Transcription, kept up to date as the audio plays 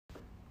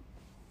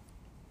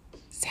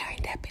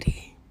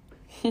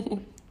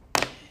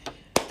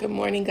Good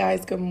morning,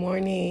 guys. Good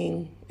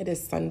morning. It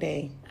is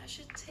Sunday.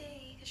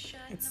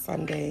 It's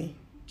Sunday.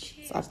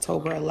 It's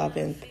October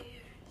 11th.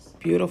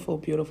 Beautiful,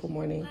 beautiful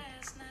morning.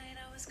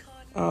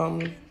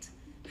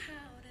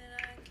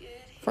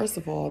 First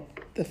of all,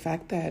 the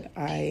fact that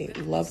I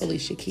love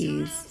Alicia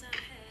Keys.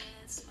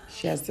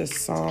 She has this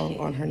song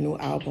on her new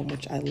album,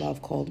 which I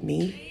love, called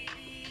Me.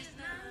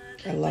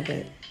 I love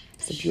it.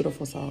 It's a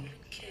beautiful song.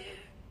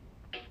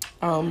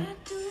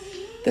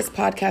 This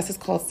podcast is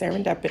called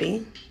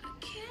Serendipity.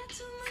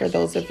 For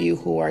those of you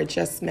who are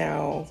just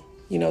now,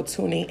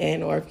 tuning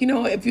in, or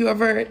if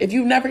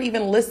you've never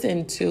even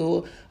listened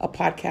to a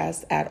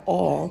podcast at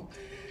all,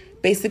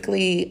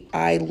 basically,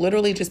 I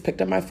literally just picked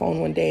up my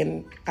phone one day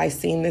and I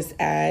seen this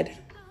ad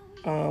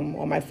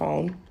on my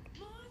phone,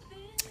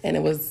 and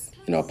it was,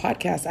 a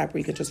podcast app where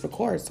you could just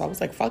record. So I was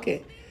like, fuck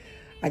it.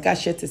 I got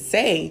shit to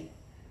say.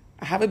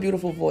 I have a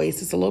beautiful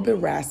voice. It's a little bit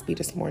raspy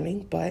this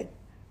morning, but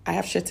I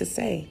have shit to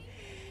say.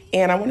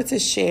 And I wanted to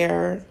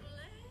share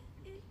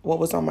what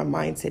was on my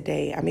mind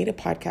today. I made a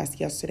podcast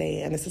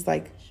yesterday, and this is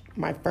like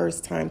my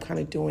first time kind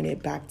of doing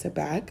it back to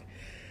back,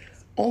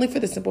 only for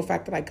the simple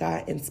fact that I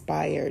got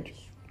inspired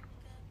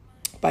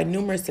by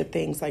numerous of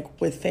things, like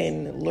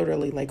within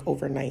literally like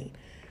overnight.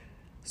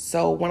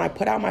 So when I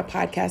put out my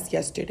podcast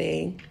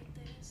yesterday,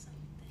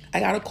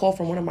 I got a call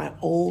from one of my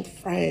old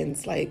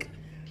friends,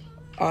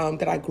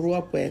 that I grew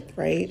up with,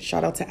 right?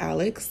 Shout out to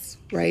Alex,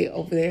 right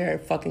over there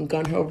at fucking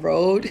Gun Hill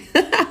Road.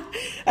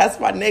 That's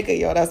my nigga,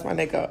 yo. That's my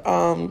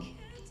nigga.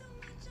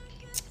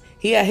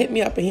 He had hit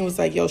me up and he was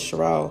like, yo,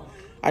 Sherelle,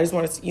 I just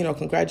wanted to,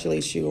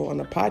 congratulate you on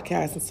the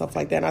podcast and stuff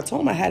like that. And I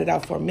told him I had it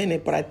out for a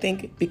minute, but I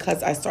think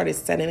because I started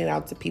sending it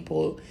out to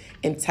people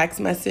in text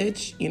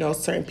message,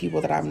 certain people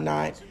that I'm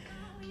not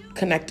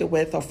connected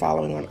with or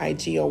following on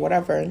IG or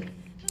whatever,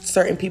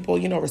 certain people,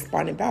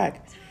 responded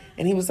back.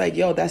 And he was like,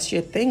 yo, that's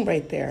your thing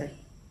right there.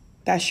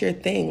 That's your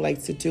thing,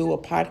 like to do a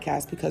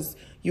podcast, because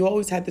you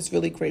always had this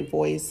really great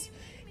voice.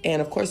 And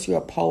of course you're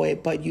a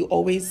poet, but you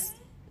always,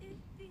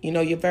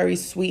 you're very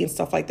sweet and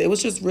stuff like that. It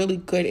was just really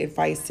good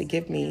advice to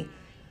give me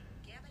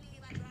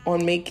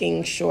on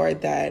making sure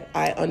that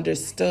I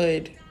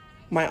understood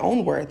my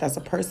own worth as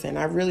a person.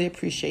 I really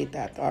appreciate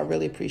that, though. I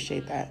really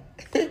appreciate that.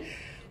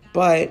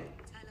 But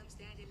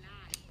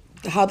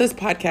how this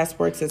podcast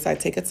works is I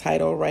take a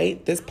title,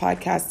 right? This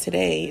podcast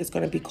today is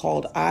going to be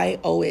called I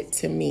Owe It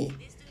to Me.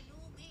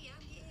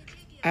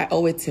 I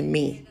owe it to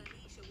me.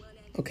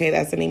 Okay,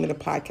 that's the name of the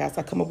podcast.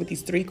 I come up with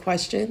these 3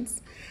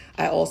 questions.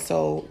 I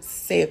also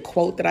say a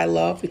quote that I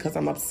love because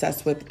I'm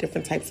obsessed with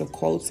different types of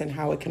quotes and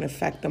how it can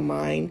affect the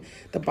mind,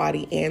 the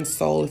body, and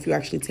soul if you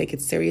actually take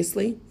it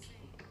seriously.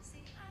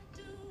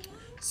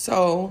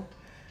 So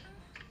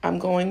I'm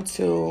going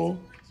to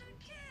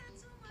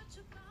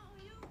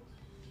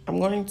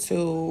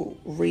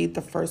read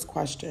the first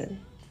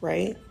question,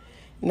 right?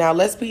 Now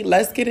let's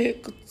get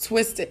it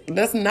twisted.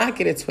 Let's not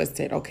get it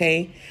twisted,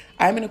 okay?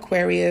 I'm an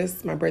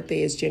Aquarius. My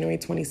birthday is January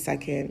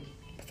 22nd.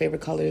 My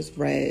favorite color is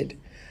red.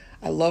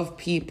 I love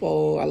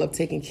people. I love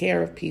taking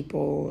care of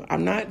people.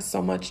 I'm not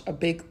so much a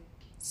big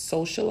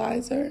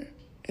socializer,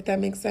 if that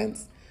makes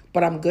sense,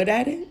 but I'm good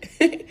at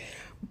it.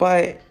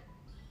 But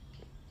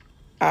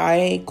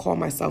I call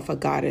myself a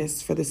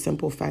goddess for the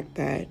simple fact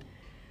that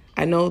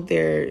I know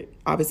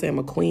obviously I'm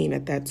a queen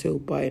at that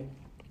too, but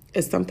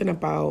it's something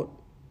about,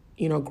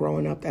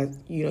 growing up that,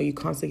 you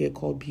constantly get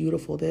called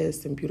beautiful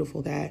this and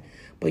beautiful that,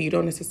 but you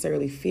don't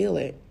necessarily feel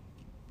it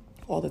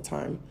all the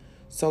time.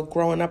 So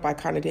growing up, I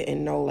kind of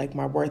didn't know like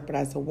my worth, but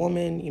as a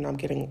woman, I'm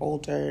getting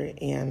older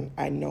and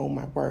I know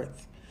my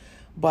worth.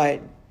 But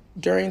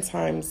during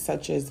times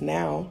such as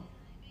now,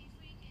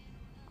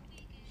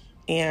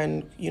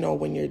 and,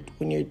 when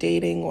you're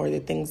dating or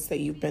the things that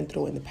you've been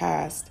through in the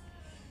past,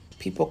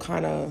 people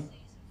kind of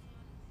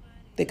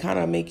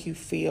make you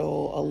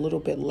feel a little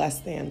bit less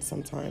than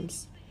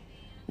sometimes.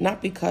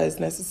 Not because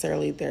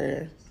necessarily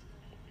they're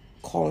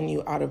calling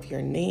you out of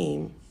your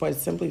name, but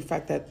it's simply the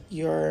fact that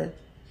the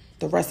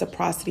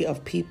reciprocity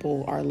of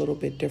people are a little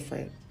bit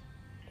different,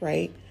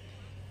 right?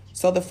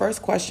 So the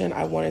first question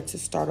I wanted to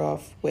start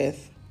off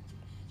with,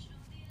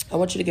 I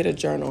want you to get a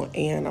journal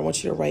and I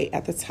want you to write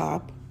at the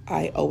top,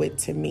 I owe it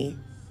to me,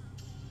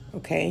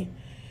 okay?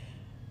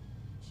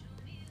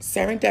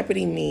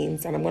 Serendipity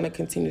means, and I'm going to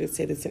continue to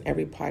say this in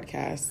every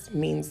podcast,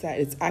 means that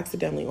it's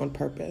accidentally on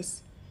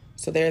purpose.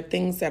 So there are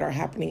things that are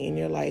happening in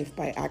your life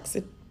by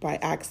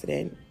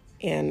accident,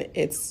 and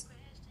it's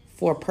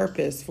for a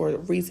purpose, for a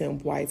reason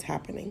why it's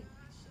happening.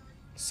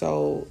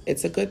 So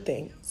it's a good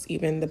thing.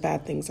 Even the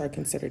bad things are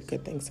considered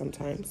good things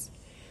sometimes.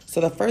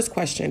 So the first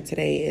question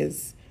today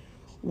is,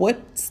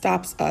 what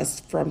stops us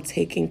from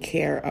taking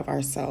care of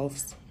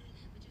ourselves?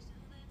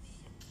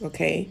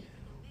 Okay?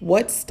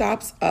 What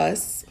stops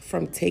us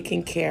from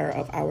taking care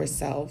of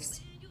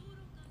ourselves?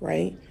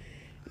 Right?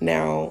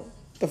 Now,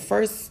 the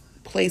first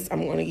place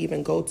I'm going to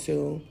even go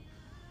to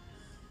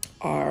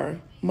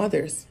are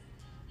mothers.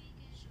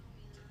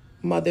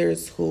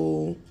 Mothers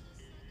who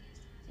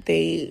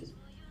they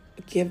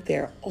give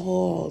their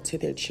all to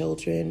their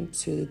children,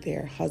 to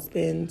their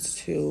husbands,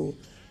 to,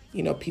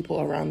 people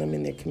around them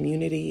in their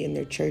community, in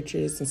their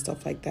churches and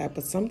stuff like that.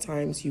 But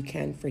sometimes you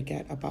can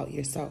forget about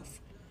yourself.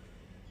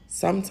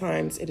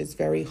 Sometimes it is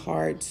very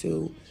hard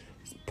to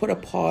put a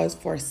pause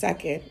for a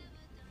second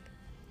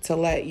to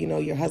let,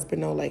 your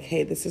husband know, like,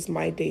 hey, this is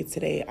my day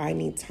today. I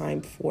need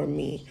time for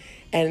me.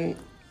 And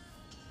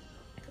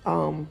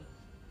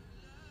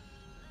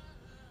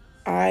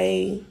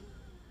I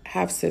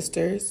have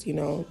sisters,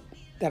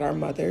 that are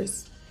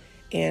mothers.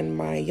 And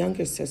my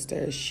younger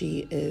sister,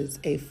 she is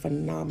a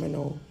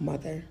phenomenal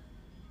mother.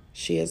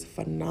 She is a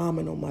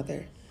phenomenal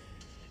mother.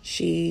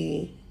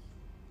 She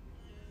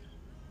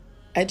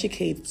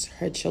educates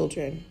her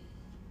children.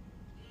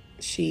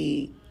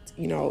 She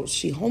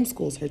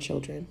homeschools her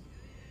children.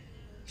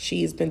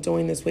 She's been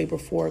doing this way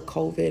before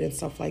COVID and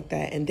stuff like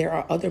that. And there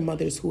are other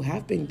mothers who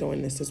have been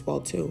doing this as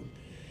well, too.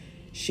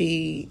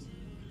 She,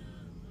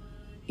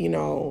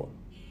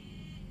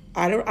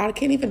 I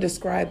can't even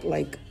describe,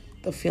 like,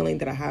 the feeling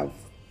that I have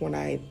when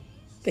I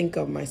think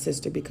of my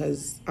sister,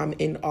 because I'm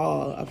in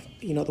awe of,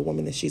 the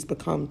woman that she's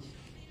become.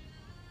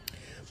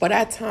 But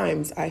at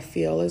times I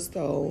feel as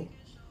though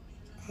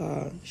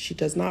she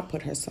does not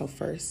put herself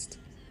first.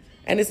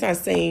 And it's not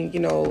saying,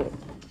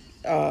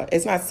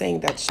 it's not saying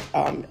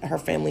that her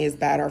family is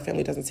bad or her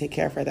family doesn't take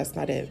care of her. That's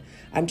not it.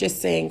 I'm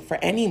just saying for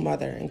any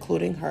mother,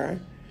 including her,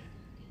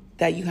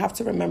 that you have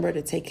to remember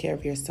to take care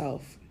of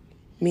yourself.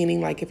 Meaning,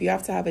 like, if you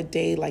have to have a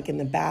day, like, in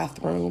the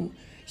bathroom,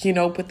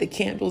 put the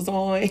candles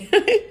on,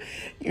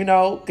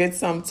 get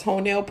some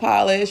toenail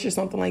polish or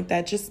something like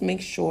that. Just make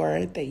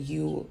sure that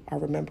you are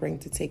remembering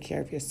to take care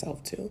of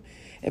yourself too.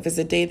 If it's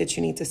a day that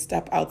you need to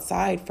step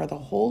outside for the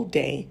whole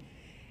day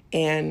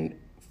and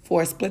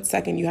for a split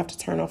second you have to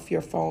turn off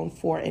your phone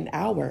for an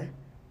hour,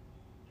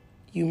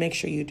 you make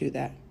sure you do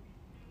that.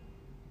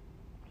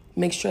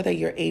 Make sure that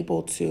you're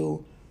able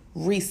to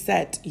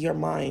reset your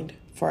mind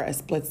for a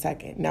split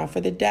second. Now,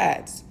 for the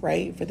dads,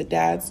 right? For the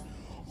dads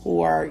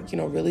who are,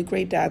 really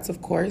great dads,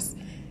 of course,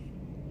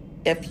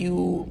 if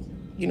you,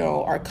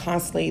 are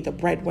constantly the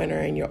breadwinner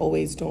and you're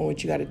always doing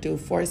what you got to do,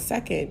 for a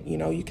second,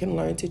 you can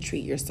learn to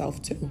treat yourself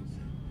too.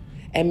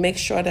 And make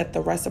sure that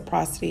the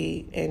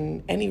reciprocity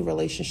in any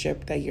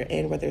relationship that you're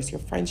in, whether it's your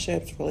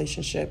friendships,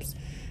 relationships,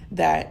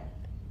 that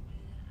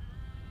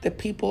the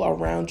people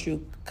around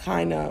you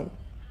kind of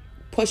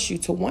push you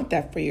to want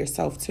that for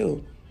yourself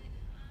too.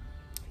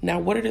 Now,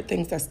 what are the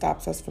things that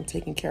stops us from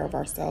taking care of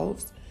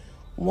ourselves?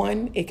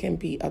 1, it can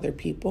be other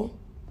people.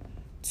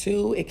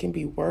 2, it can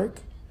be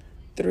work.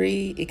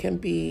 3, it can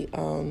be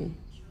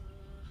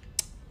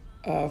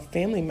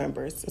family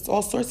members. It's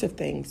all sorts of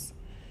things.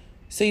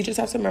 So you just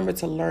have to remember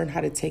to learn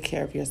how to take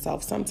care of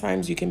yourself.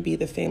 Sometimes you can be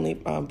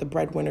the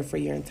breadwinner for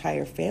your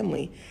entire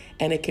family,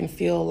 and it can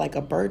feel like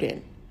a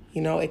burden.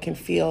 It can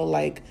feel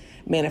like,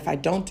 man, if I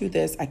don't do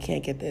this, I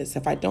can't get this.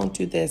 If I don't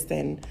do this,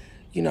 then,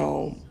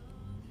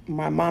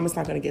 my mom is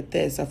not going to get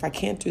this. So if I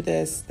can't do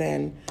this,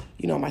 then,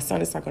 my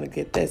son is not going to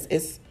get this.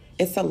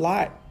 It's a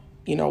lot,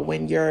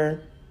 when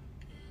you're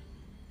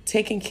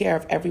taking care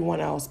of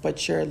everyone else,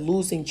 but you're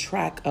losing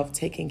track of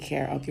taking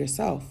care of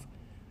yourself.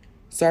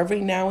 So every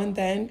now and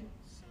then,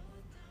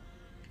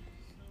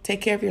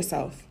 take care of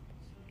yourself.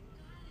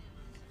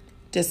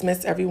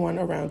 Dismiss everyone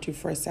around you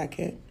for a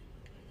second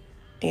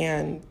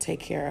and take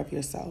care of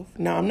yourself.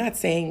 Now, I'm not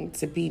saying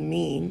to be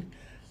mean.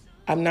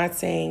 I'm not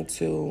saying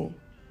to,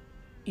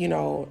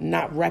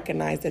 not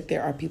recognize that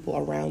there are people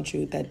around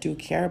you that do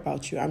care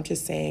about you. I'm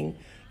just saying,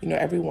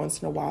 every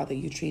once in a while that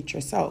you treat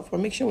yourself. But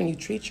make sure when you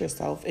treat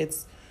yourself,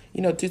 it's,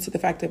 due to the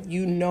fact of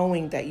you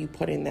knowing that you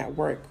put in that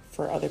work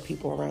for other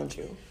people around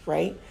you,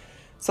 right?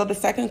 So the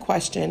second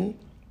question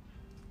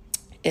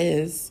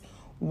is,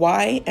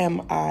 why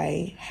am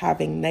I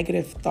having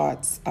negative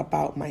thoughts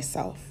about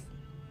myself?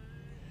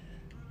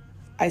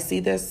 I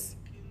see this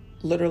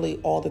literally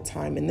all the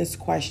time. And this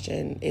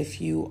question, if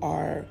you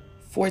are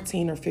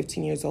 14 or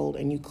 15 years old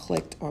and you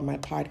clicked on my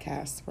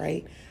podcast,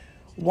 right?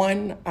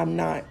 1, I'm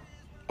not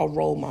a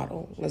role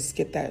model. Let's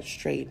get that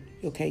straight.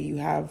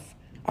 Okay,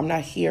 I'm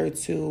not here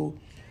to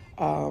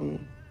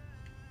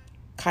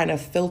kind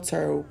of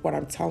filter what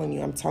I'm telling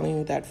you. I'm telling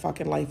you that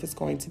fucking life is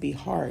going to be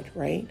hard,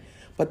 right?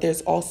 But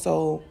there's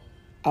also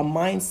a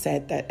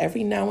mindset that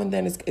every now and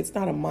then, it's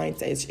not a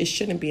mindset. It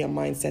shouldn't be a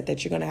mindset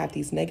that you're going to have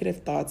these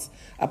negative thoughts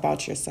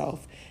about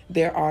yourself.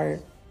 There are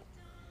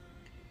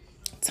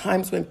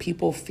times when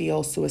people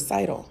feel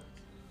suicidal,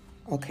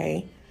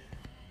 okay?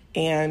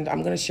 And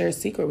I'm going to share a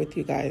secret with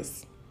you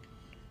guys.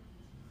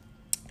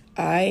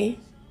 I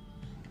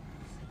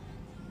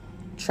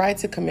tried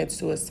to commit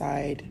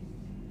suicide.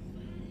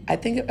 I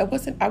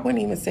wouldn't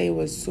even say it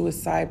was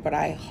suicide, but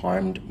I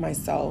harmed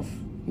myself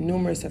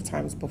numerous of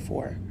times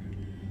before.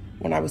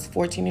 When I was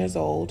 14 years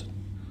old,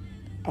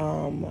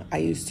 I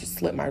used to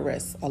slit my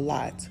wrists a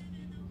lot.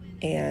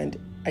 And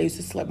I used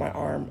to slip my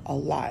arm a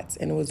lot,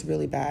 and it was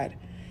really bad.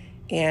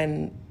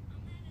 And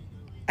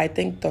I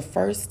think the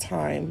first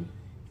time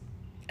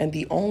and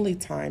the only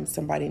time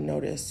somebody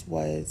noticed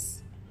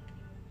was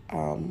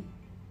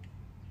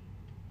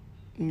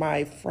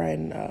my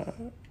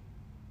friend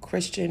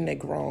Christian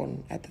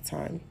Negron at the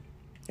time,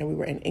 and we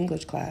were in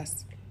English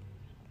class.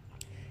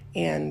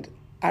 And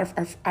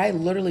I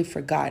literally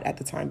forgot at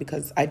the time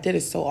because I did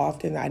it so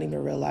often that I didn't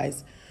even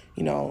realize,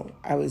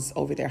 I was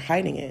over there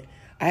hiding it.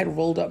 I had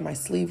rolled up my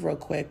sleeve real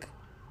quick,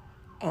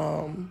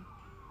 and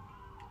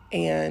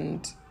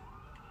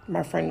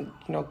my friend,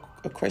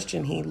 a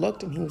Christian, he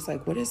looked and he was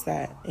like, "What is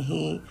that?" And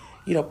he,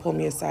 pulled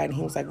me aside and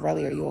he was like,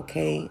 "Relly, are you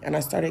okay?" And I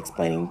started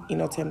explaining,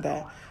 to him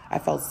that I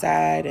felt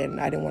sad and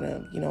I didn't want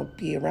to,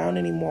 be around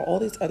anymore, all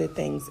these other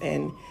things.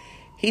 And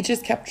he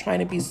just kept trying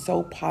to be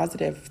so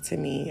positive to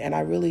me. And I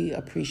really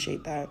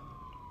appreciate that.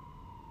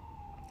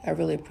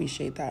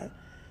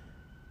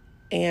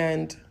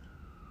 And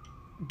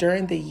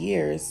during the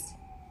years,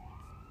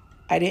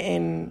 I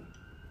didn't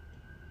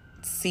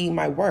see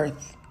my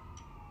worth.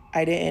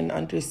 I didn't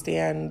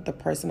understand the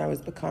person I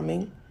was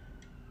becoming.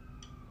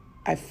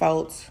 I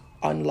felt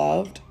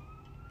unloved.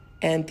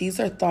 And these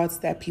are thoughts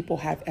that people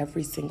have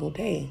every single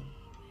day.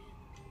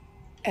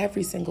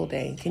 Every single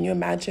day. Can you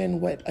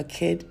imagine what a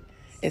kid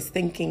is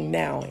thinking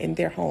now in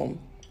their home?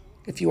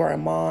 If you are a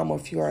mom or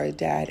if you are a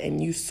dad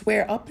and you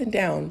swear up and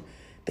down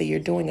that you're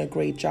doing a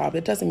great job,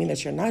 it doesn't mean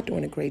that you're not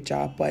doing a great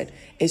job, but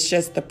it's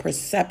just the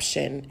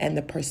perception and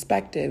the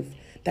perspective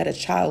that a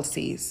child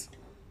sees.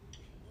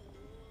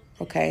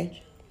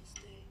 Okay?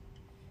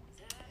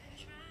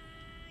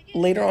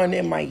 Later on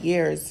in my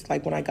years,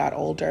 like when I got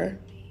older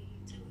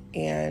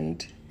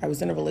and I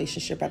was in a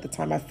relationship at the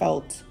time, I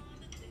felt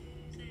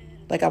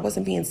like I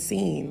wasn't being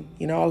seen.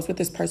 I was with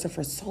this person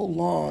for so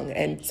long,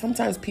 and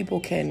sometimes people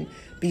can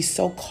be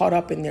so caught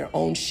up in their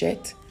own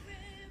shit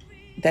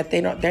that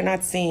they're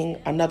not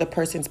seeing another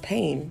person's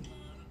pain.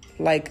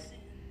 Like,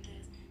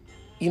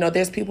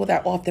 there's people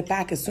that off the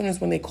back, as soon as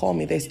when they call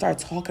me, they start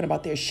talking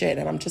about their shit.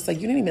 And I'm just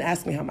like, you didn't even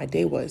ask me how my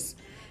day was.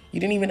 You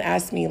didn't even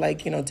ask me,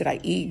 like, did I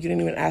eat? You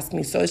didn't even ask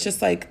me. So it's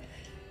just like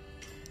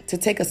to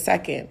take a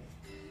second.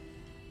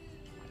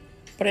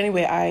 But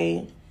anyway,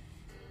 I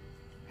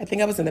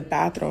think I was in the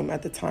bathroom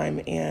at the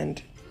time,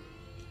 and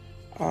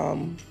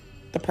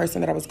the person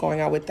that I was going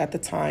out with at the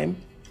time,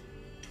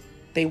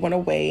 they went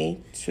away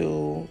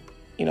to,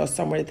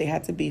 somewhere that they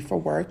had to be for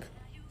work.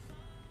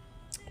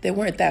 They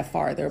weren't that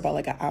far. They were about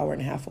like an hour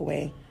and a half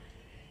away.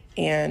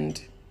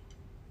 And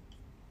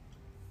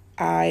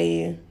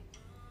I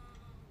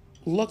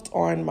looked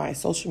on my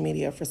social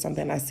media for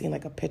something. I seen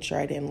like a picture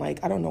I didn't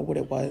like. I don't know what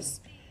it was.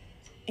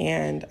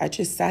 And I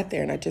just sat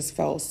there and I just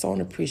felt so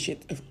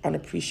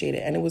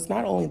unappreciated. And it was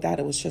not only that,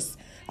 I was just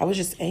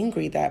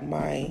angry that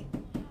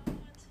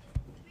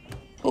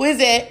who is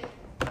it?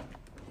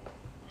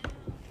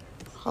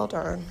 Hold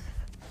on.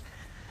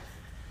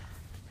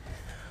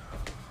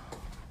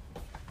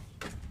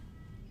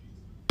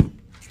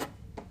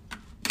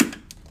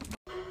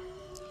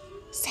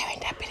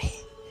 Serendipity.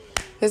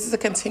 This is a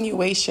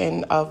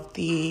continuation of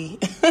the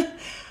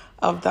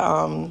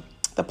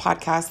the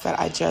podcast that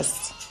I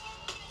just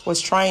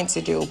was trying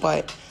to do,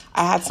 but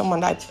I had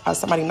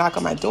somebody knock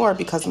on my door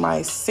because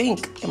my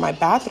sink in my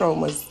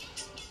bathroom was,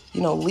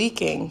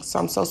 leaking. So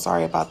I'm so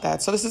sorry about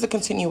that. So this is a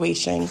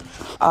continuation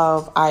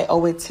of I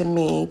Owe It To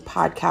Me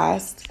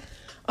podcast.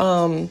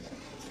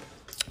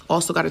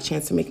 Also got a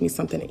chance to make me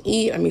something to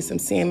eat. I made some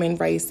salmon,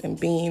 rice, and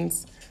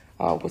beans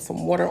with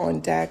some water on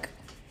deck.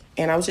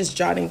 And I was just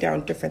jotting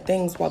down different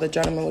things while the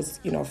gentleman was,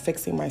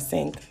 fixing my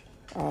sink.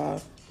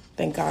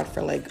 Thank God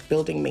for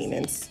building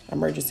maintenance,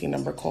 emergency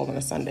number called on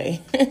a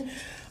Sunday.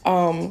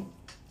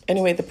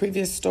 Anyway, the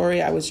previous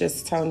story I was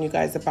just telling you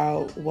guys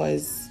about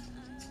was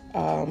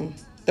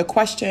the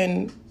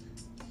question,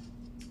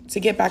 to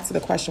get back to the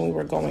question we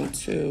were going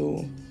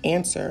to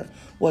answer,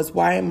 was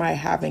why am I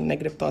having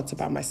negative thoughts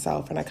about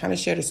myself? And I kind of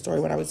shared a story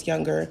when I was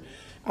younger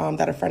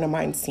that a friend of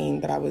mine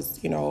seen that I was,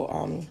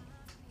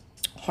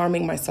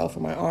 harming myself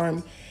with my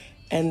arm.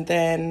 And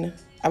then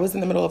I was in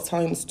the middle of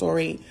telling the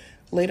story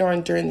later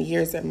on during the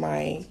years in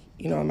my,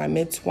 in my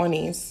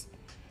mid-20s.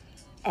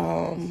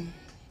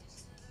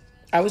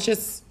 I was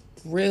just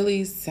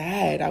really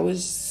sad. I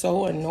was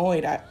so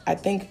annoyed. I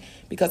think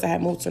because I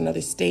had moved to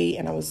another state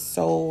and I was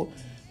so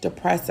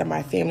depressed that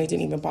my family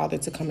didn't even bother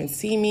to come and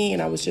see me.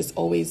 And I was just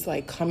always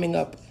coming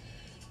up,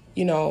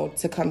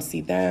 to come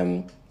see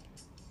them.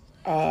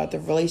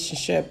 The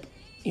relationship,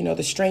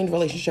 the strained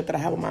relationship that I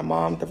had with my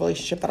mom, the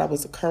relationship that I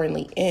was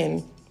currently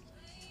in,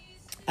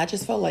 I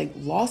just felt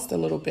lost a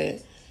little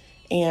bit.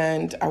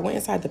 And I went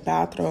inside the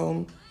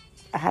bathroom.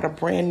 I had a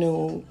brand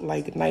new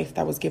knife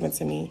that was given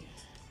to me,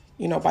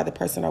 by the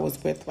person I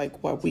was with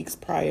weeks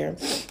prior.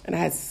 And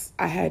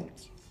I had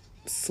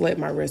slit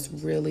my wrist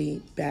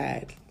really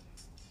bad.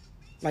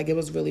 It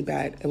was really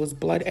bad. It was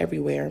blood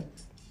everywhere.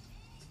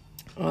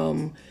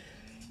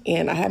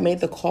 And I had made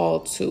the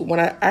call when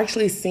I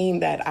actually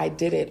seen that I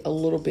did it a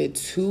little bit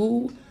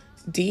too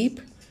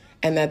deep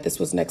and that this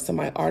was next to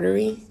my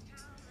artery.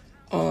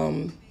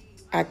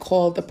 I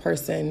called the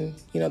person,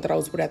 that I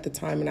was with at the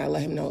time, and I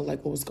let him know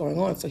what was going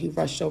on. So he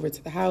rushed over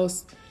to the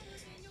house,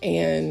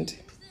 and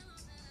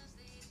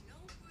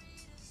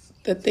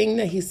the thing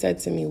that he said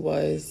to me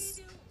was,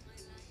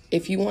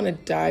 if you want to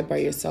die by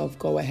yourself,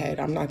 go ahead.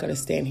 I'm not going to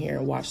stand here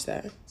and watch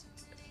that.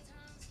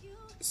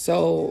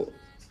 So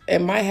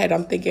in my head,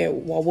 I'm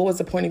thinking, well, what was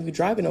the point of you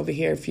driving over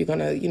here if you're going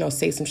to,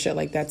 say some shit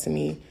like that to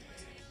me?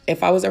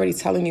 If I was already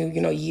telling you,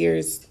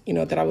 years,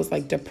 that I was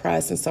like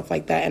depressed and stuff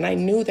like that, and I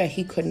knew that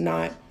he could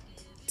not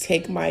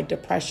take my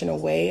depression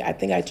away, I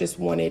think I just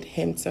wanted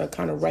him to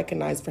kind of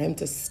recognize, for him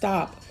to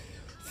stop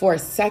for a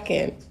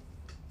second,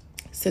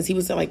 since he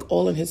was like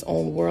all in his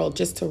own world,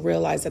 just to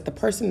realize that the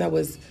person that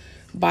was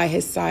by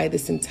his side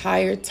this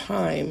entire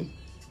time,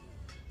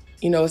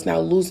 is now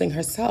losing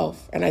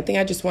herself. And I think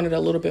I just wanted a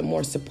little bit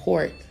more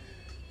support.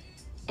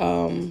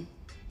 But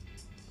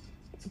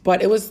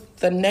it was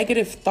the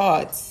negative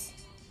thoughts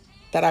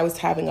that I was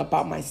having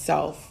about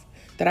myself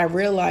that I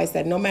realized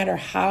that no matter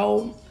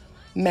how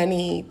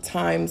many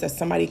times that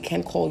somebody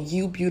can call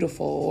you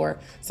beautiful, or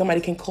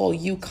somebody can call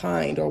you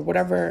kind, or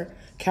whatever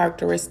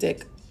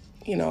characteristic,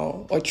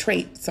 or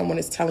trait someone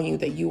is telling you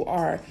that you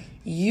are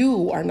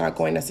not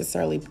going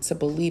necessarily to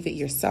believe it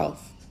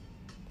yourself.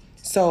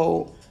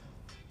 So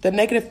the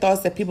negative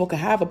thoughts that people could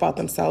have about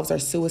themselves are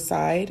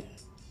suicide.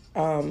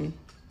 You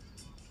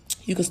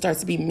can start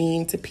to be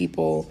mean to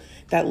people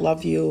that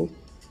love you,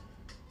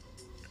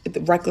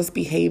 reckless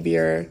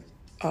behavior,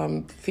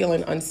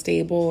 feeling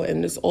unstable,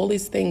 and there's all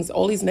these things,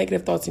 all these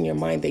negative thoughts in your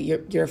mind that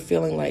you're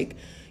feeling like,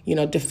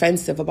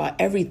 defensive about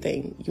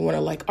everything. You want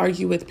to like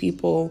argue with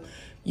people.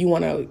 You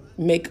want to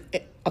make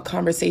a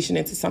conversation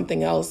into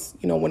something else,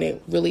 when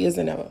it really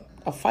isn't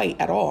a fight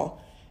at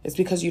all. It's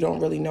because you don't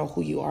really know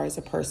who you are as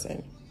a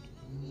person.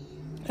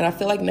 And I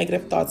feel like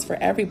negative thoughts for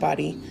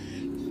everybody,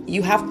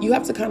 you have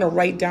to kind of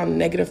write down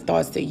negative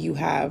thoughts that you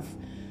have,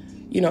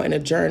 in a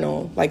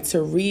journal, like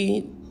to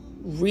read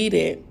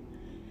it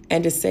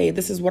and to say,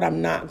 this is what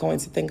I'm not going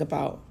to think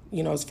about,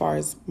 as far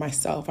as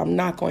myself. I'm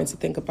not going to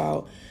think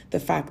about the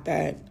fact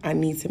that I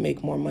need to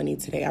make more money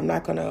today. I'm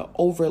not going to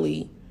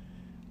overly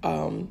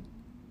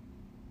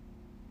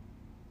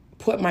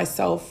put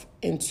myself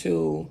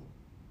into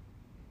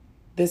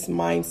this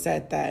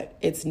mindset that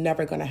it's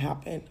never going to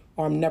happen,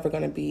 or I'm never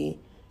going to be,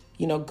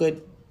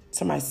 good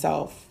to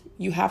myself.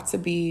 You have to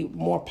be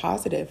more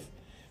positive.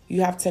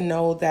 You have to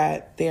know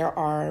that there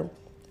are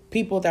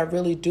people that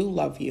really do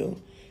love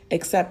you,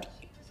 except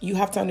you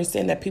have to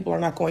understand that people are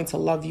not going to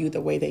love you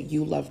the way that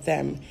you love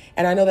them.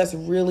 And I know that's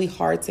really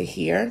hard to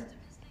hear.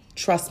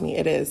 Trust me,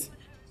 it is.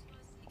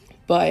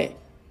 But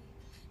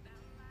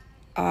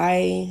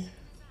I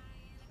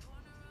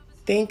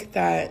think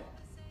that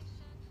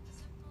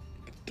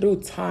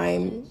through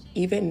time,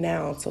 even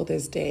now till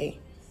this day,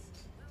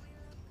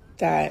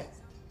 that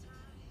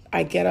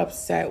I get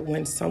upset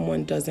when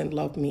someone doesn't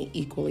love me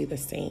equally the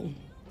same.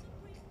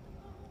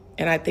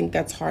 And I think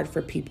that's hard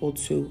for people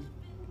to,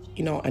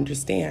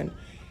 understand.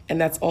 And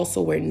that's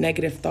also where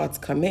negative thoughts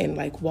come in.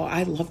 Like, well,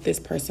 I love this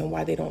person.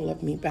 Why they don't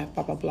love me back,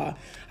 blah, blah, blah.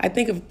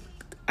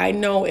 I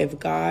know if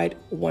God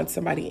wants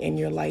somebody in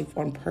your life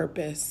on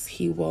purpose,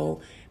 he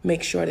will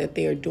make sure that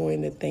they are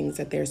doing the things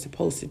that they're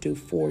supposed to do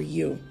for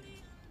you.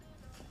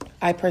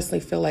 I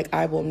personally feel like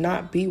I will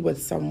not be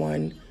with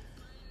someone,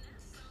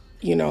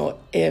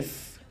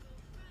 if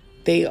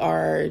they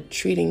are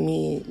treating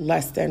me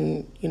less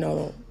than.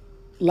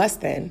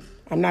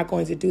 I'm not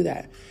going to do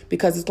that,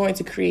 because it's going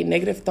to create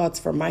negative thoughts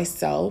for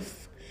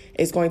myself.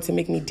 It's going to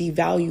make me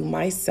devalue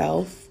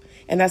myself.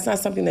 And that's not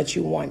something that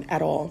you want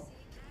at all.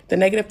 The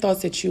negative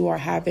thoughts that you are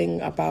having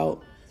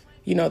about,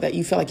 that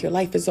you feel like your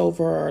life is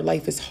over or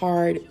life is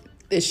hard,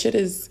 this shit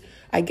is,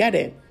 I get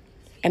it.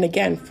 And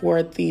again,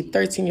 for the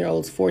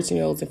 13-year-olds,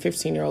 14-year-olds, and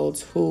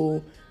 15-year-olds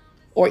who,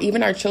 or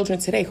even our children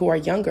today who are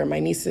younger, my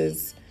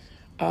nieces,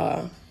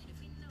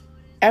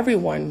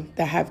 everyone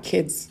that have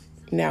kids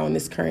now in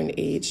this current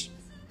age,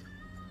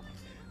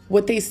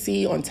 what they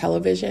see on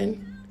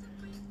television,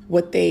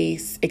 what they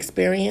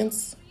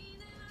experience,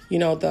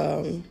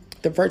 the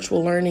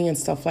virtual learning and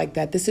stuff like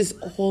that, this is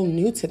all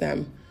new to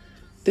them.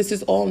 This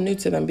is all new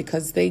to them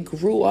because they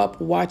grew up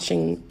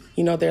watching,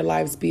 their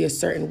lives be a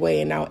certain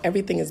way, and now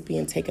everything is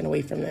being taken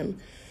away from them.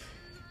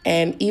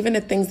 And even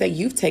the things that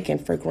you've taken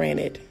for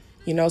granted,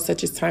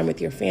 such as time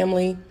with your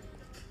family,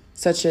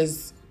 such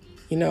as,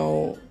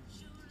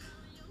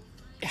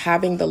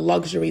 having the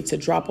luxury to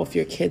drop off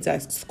your kids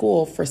at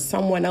school for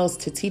someone else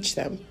to teach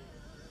them.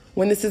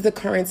 When this is the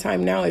current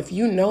time now, if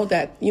you know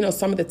that,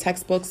 some of the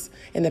textbooks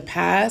in the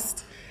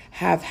past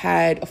have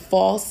had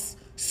false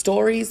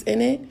stories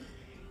in it,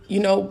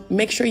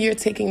 make sure you're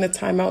taking the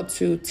time out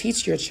to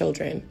teach your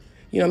children.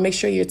 Make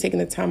sure you're taking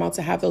the time out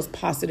to have those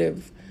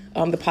positive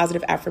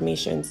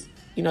affirmations,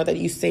 that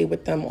you say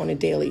with them on a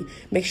daily.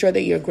 Make sure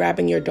that you're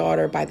grabbing your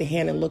daughter by the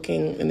hand and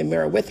looking in the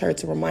mirror with her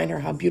to remind her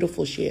how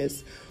beautiful she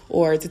is,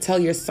 or to tell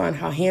your son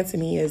how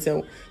handsome he is,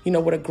 and,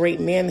 what a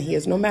great man he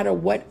is, no matter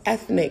what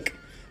ethnic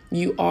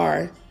you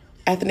are,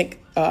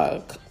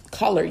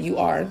 color you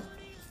are.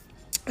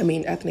 I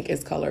mean, ethnic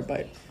is color,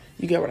 but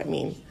you get what I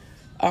mean.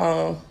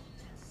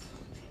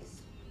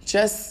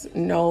 Just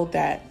know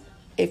that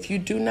if you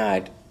do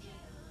not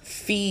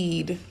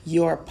feed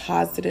your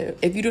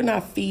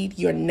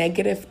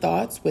negative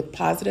thoughts with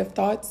positive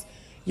thoughts,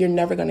 you're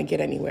never going to get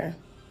anywhere.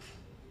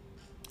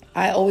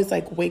 I always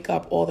like wake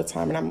up all the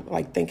time and I'm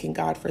like thanking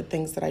God for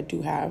things that I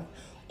do have.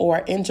 Or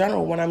in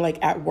general, when I'm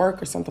like at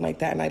work or something like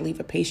that and I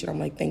leave a patient, I'm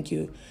like, thank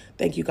you,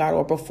 God.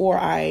 Or before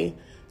I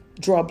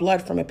draw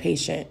blood from a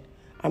patient,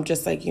 I'm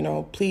just like,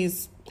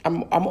 please,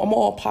 I'm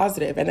all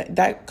positive. And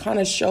that kind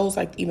of shows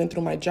like even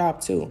through my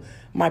job too.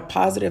 My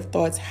positive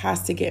thoughts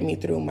has to get me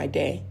through my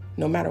day,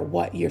 no matter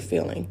what you're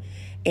feeling.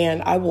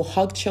 And I will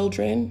hug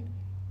children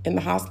in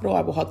the hospital.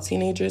 I will hug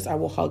teenagers. I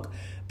will hug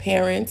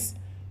parents.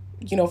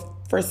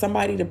 For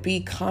somebody to be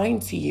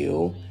kind to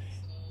you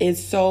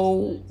is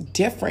so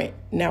different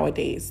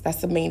nowadays.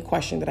 That's the main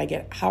question that I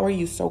get. How are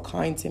you so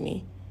kind to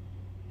me?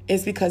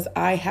 It's because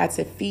I had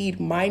to feed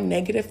my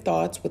negative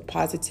thoughts with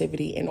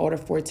positivity in order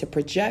for it to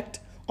project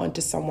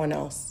onto someone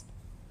else.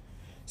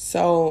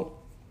 So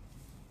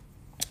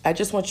I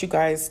just want you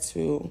guys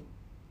to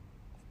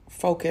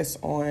focus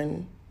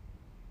on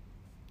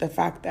the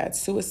fact that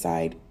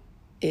suicide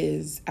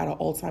is at an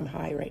all-time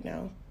high right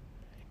now.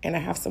 And I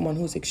have someone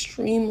who's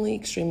extremely,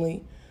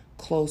 extremely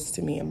close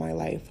to me in my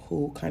life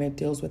who kind of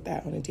deals with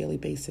that on a daily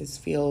basis,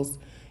 feels,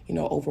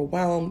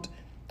 overwhelmed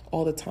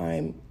all the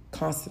time,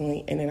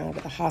 constantly in and out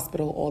of the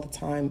hospital all the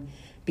time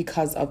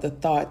because of the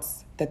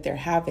thoughts that they're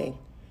having.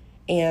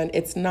 And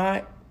it's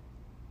not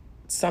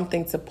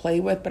something to play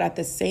with, but at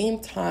the same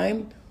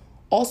time,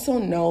 also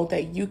know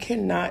that you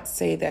cannot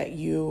say that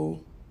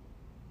you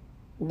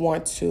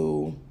want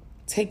to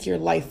take your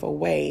life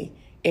away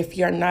if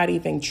you're not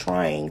even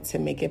trying to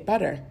make it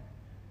better.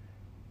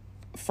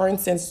 For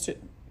instance,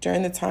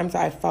 during the times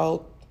I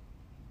felt,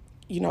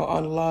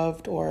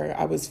 unloved, or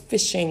I was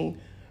fishing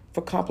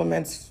for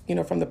compliments,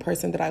 from the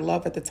person that I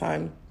love at the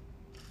time,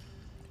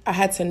 I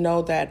had to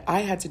know that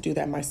I had to do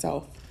that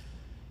myself.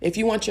 If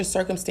you want your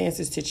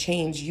circumstances to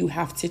change, you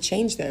have to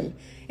change them.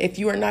 If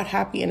you are not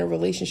happy in a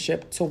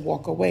relationship, to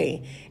walk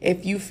away.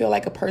 If you feel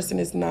like a person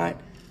is not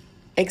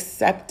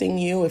accepting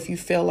you, if you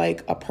feel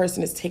like a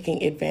person is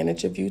taking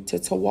advantage of you,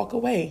 to walk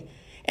away.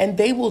 And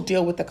they will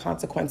deal with the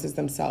consequences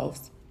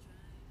themselves.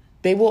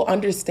 They will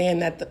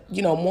understand that,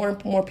 more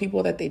and more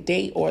people that they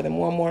date, or the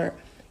more and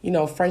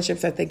more,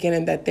 friendships that they get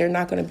in, that they're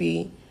not going to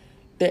be,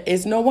 there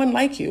is no one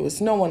like you. It's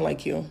no one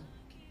like you.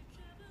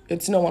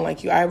 It's no one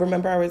like you. I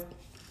remember I was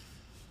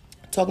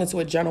talking to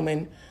a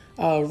gentleman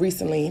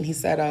recently, and he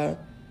said,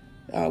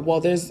 you're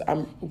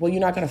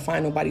not going to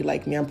find nobody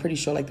like me. I'm pretty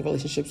sure like the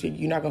relationships,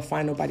 you're not going to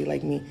find nobody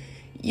like me.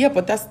 Yeah,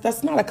 but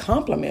that's not a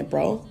compliment,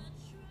 bro.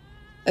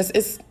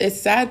 It's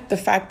sad, the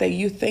fact that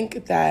you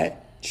think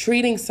that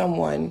treating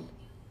someone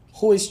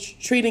who is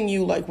treating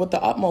you like with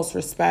the utmost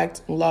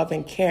respect, love,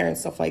 and care and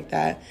stuff like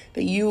that,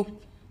 that you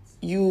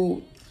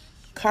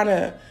kind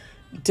of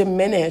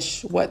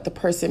diminish what the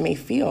person may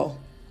feel.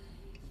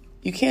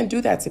 You can't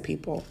do that to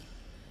people.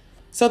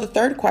 So the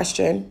third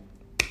question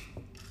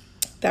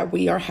that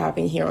we are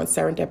having here on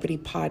Serendipity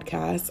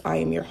Podcast, I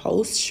am your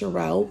host,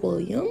 Sherelle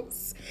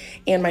Williams,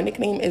 and my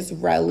nickname is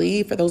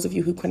Relly. For those of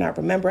you who cannot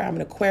remember, I'm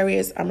an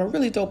Aquarius. I'm a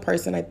really dope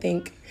person, I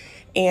think.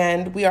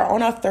 And we are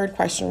on our third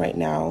question right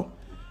now.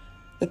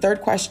 The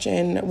third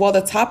question,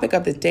 the topic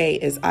of the day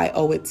is I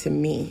owe it to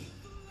me.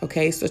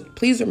 Okay, so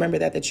please remember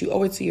that you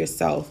owe it to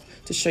yourself,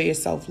 to show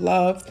yourself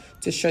love,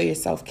 to show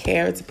yourself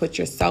care, to put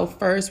yourself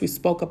first. We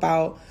spoke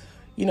about,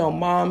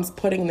 moms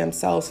putting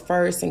themselves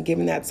first and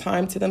giving that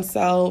time to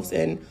themselves,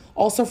 and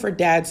also for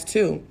dads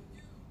too,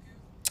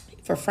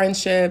 for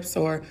friendships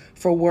or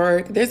for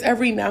work. There's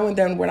every now and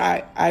then where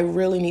I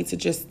really need to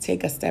just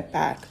take a step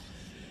back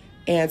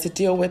and to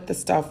deal with the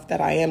stuff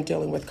that I am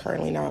dealing with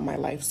currently now in my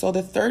life. So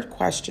the third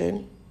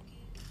question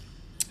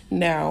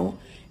now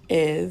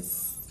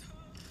is,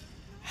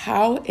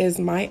 how is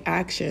my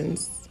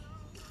actions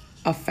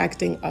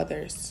affecting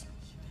others?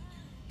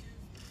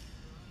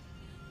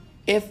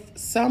 If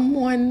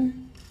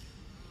someone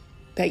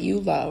that you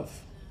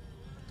love,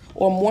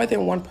 or more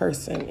than one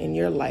person in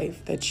your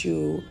life that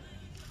you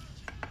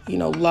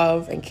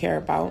love and care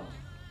about,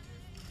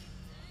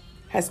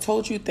 has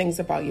told you things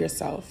about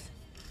yourself,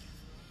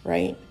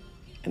 right?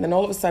 And then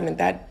all of a sudden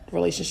that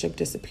relationship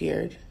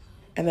disappeared,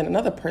 and then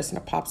another person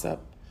pops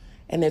up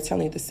and they're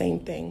telling you the same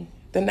thing.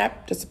 Then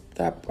that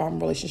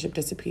relationship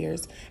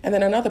disappears, and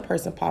then another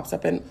person pops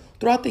up, and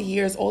throughout the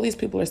years, all these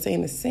people are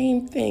saying the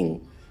same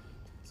thing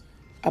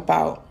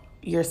about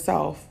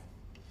yourself.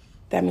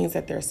 That means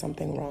that there's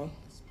something wrong.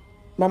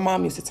 My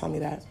mom used to tell me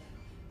that.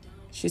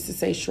 She used to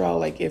say, Sherelle,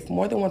 like, if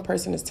more than one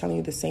person is telling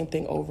you the same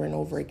thing over and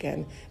over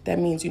again, that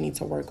means you need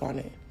to work on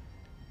it.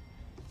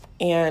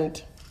 And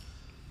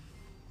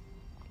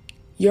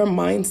your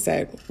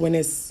mindset, when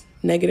it's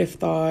negative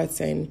thoughts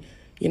and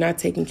you're not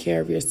taking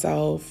care of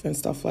yourself and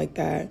stuff like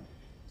that,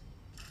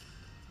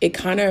 it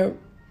kind of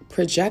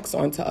projects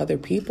onto other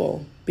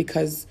people,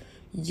 because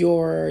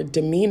your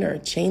demeanor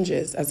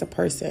changes as a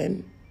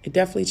person. It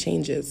definitely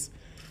changes.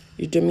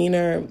 Your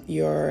demeanor,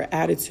 your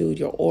attitude,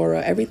 your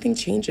aura, everything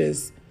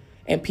changes,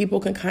 and people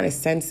can kind of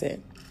sense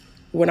it.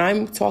 When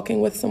I'm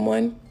talking with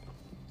someone,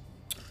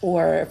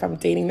 or if I'm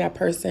dating that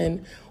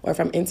person, or if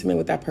I'm intimate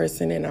with that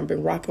person and I've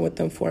been rocking with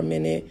them for a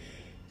minute,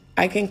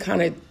 I can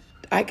kind of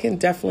I can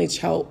definitely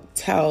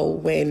tell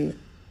when,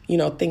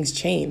 things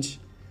change.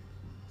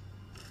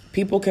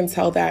 People can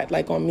tell that,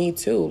 like, on me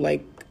too.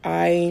 Like,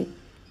 I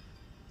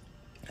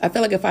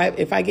feel like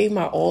if I gave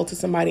my all to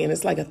somebody and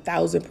it's like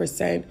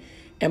 1,000%,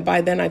 and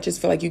by then I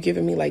just feel like you're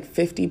giving me like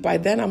 50, by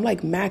then I'm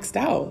like maxed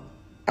out.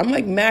 I'm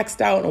like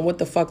maxed out on what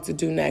the fuck to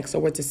do next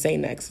or what to say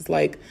next. It's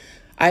like,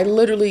 I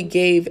literally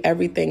gave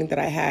everything that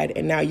I had,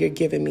 and now you're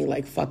giving me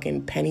like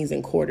fucking pennies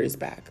and quarters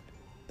back.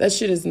 That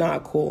shit is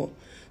not cool.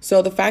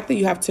 So the fact that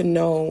you have to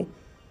know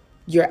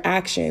your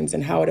actions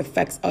and how it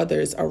affects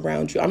others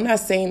around you. I'm not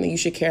saying that you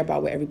should care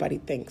about what everybody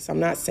thinks. I'm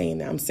not saying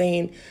that. I'm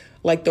saying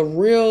like the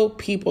real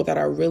people that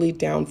are really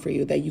down for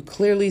you, that you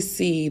clearly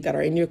see, that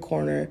are in your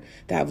corner,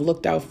 that have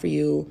looked out for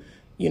you,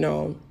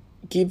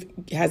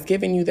 has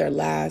given you their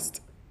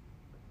last.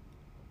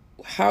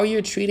 How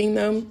you're treating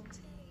them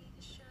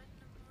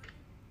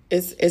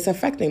is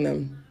affecting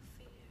them.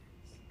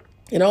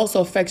 It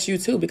also affects you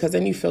too, because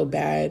then you feel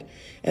bad,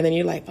 and then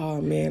you're like, oh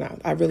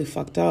man, I really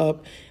fucked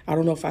up. I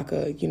don't know if I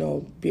could,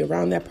 be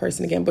around that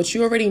person again. But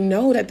you already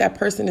know that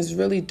person is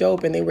really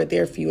dope and they were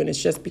there for you. And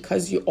it's just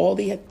because you all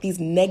these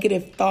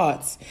negative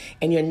thoughts,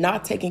 and you're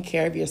not taking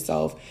care of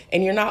yourself,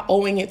 and you're not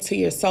owing it to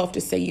yourself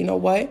to say, you know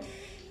what?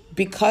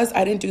 Because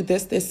I didn't do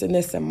this, this, and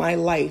this in my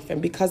life,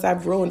 and because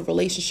I've ruined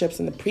relationships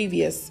in the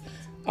previous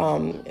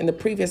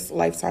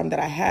lifetime that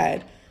I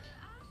had,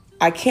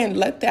 I can't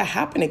let that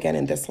happen again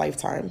in this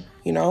lifetime,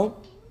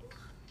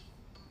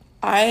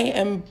 I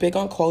am big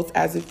on quotes,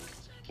 as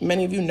if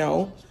many of you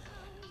know.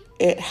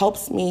 It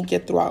helps me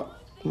get throughout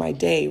my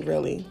day,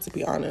 really, to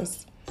be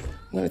honest. I'm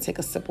going to take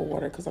a sip of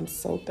water because I'm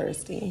so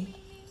thirsty.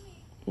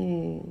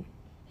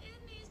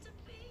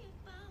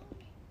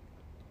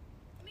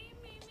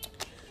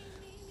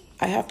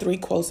 I have 3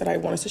 quotes that I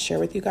wanted to share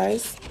with you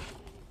guys.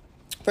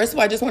 First of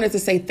all, I just wanted to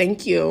say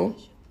thank you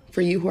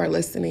for you who are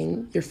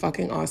listening. You're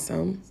fucking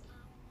awesome.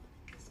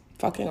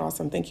 Fucking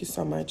awesome. Thank you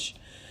so much.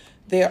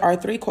 There are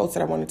 3 quotes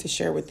that I wanted to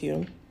share with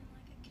you.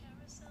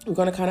 We're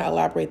going to kind of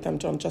elaborate them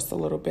on just a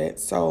little bit.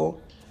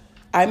 So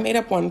I made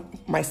up one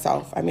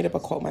myself. I made up a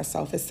quote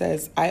myself. It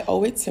says, I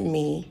owe it to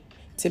me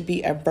to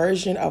be a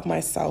version of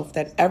myself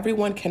that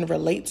everyone can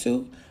relate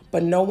to,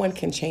 but no one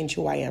can change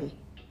who I am.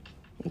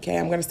 Okay,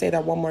 I'm going to say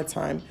that one more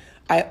time.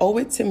 I owe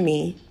it to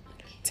me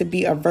to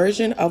be a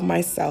version of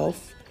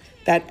myself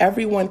that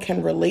everyone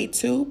can relate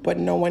to, but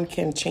no one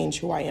can change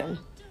who I am.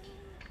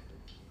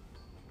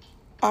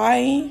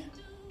 I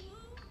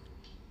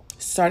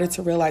started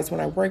to realize when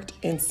I worked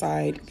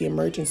inside the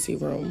emergency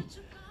room,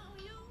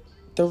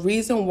 the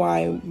reason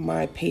why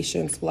my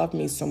patients love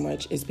me so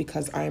much is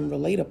because I am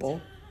relatable.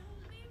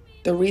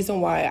 The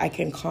reason why I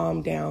can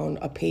calm down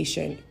a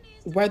patient,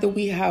 whether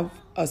we have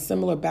a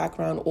similar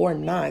background or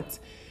not,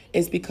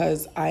 is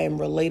because I am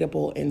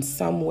relatable in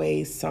some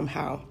way,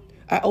 somehow.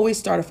 I always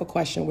start off a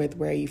question with,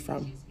 where are you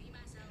from?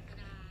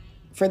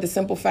 For the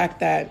simple fact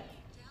that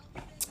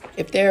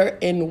if they're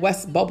in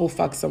West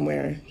Bubblefuck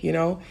somewhere,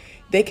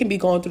 they can be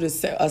going through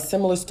a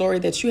similar story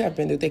that you have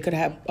been through. They could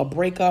have a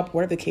breakup,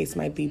 whatever the case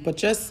might be. But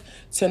just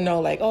to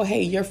know, like, oh,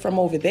 hey, you're from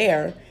over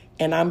there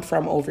and I'm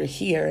from over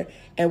here,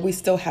 and we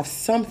still have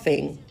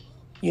something,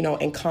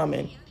 in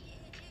common.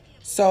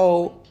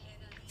 So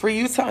for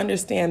you to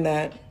understand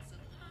that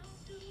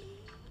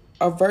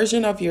a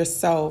version of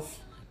yourself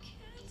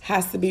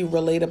has to be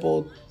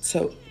relatable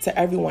to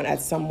everyone at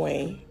some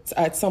way,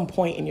 at some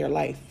point in your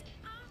life.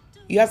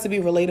 You have to be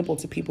relatable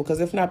to people,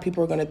 because if not,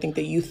 people are going to think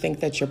that you think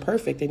that you're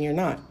perfect and you're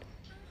not.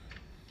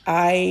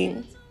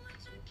 I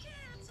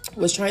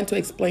was trying to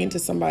explain to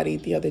somebody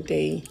the other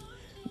day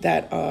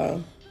that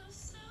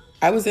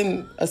I was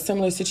in a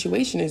similar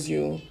situation as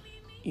you.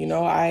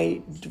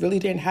 I really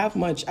didn't have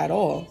much at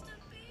all.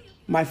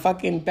 My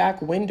fucking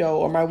back window,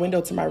 or my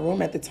window to my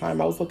room at the time,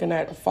 I was looking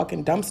at a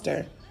fucking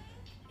dumpster.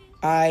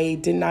 I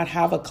did not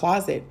have a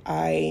closet.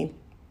 I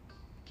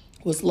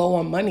was low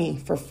on money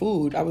for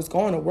food. I was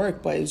going to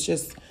work, but it's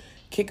just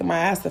kicking my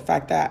ass the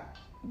fact that,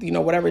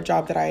 whatever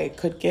job that I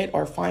could get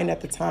or find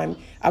at the time,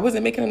 I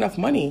wasn't making enough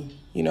money,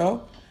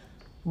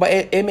 But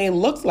it may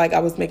look like I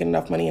was making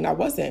enough money and I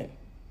wasn't.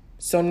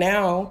 So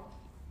now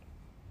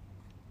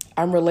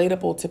I'm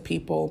relatable to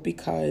people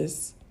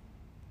because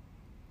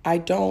I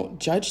don't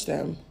judge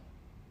them.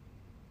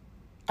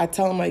 I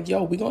tell them, like,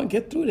 yo, we're going to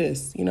get through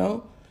this,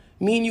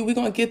 Me and you, we're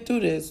going to get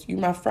through this. You're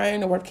my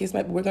friend, or whatever case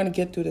might be, we're going to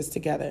get through this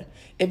together.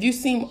 If you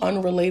seem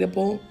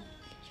unrelatable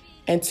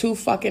and too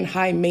fucking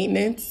high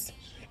maintenance,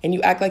 and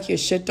you act like your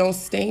shit don't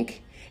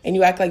stink, and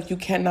you act like you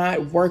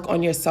cannot work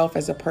on yourself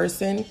as a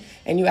person,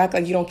 and you act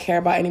like you don't care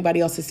about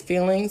anybody else's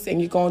feelings, and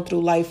you're going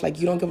through life like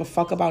you don't give a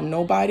fuck about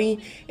nobody,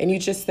 and you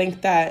just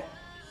think that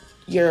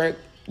you're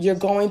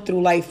going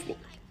through life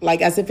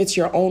like as if it's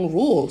your own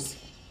rules,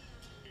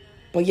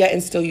 but yet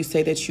and still you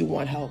say that you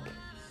want help.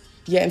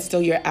 Yet and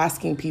still you're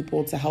asking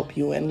people to help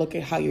you, and look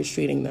at how you're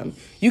treating them.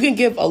 You can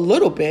give a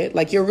little bit,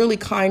 like you're really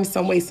kind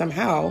some way,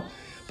 somehow.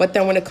 But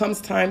then when it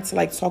comes time to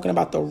like talking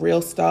about the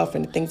real stuff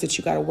and the things that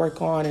you got to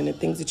work on and the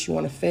things that you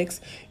want to fix,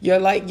 you're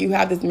like, you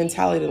have this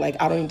mentality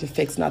like, I don't need to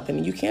fix nothing.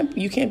 And you can't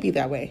be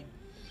that way.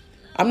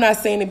 I'm not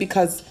saying it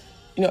because,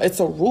 it's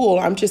a rule.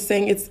 I'm just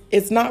saying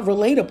it's not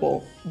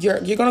relatable. You're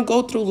going to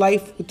go through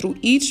life, through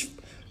each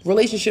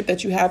relationship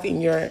that you have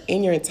in your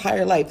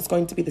entire life. It's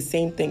going to be the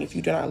same thing if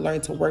you do not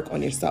learn to work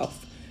on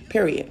yourself,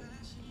 period.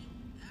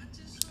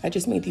 I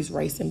just made these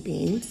rice and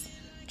beans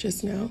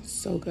just now.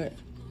 So good.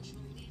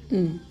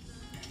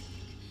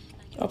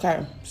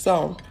 Okay,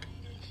 so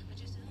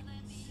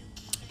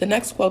the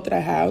next quote that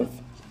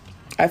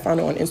I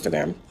found it on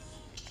Instagram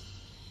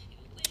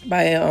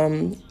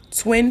by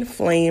Twin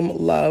Flame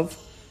Love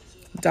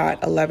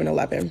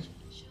 .1111.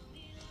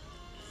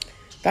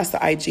 That's the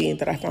IG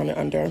that I found it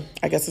under.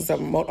 I guess it's a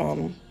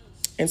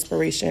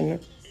inspiration,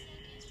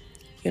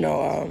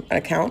 an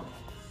account.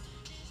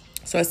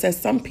 So it says,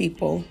 some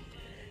people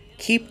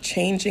keep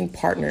changing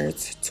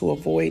partners to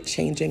avoid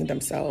changing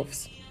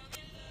themselves.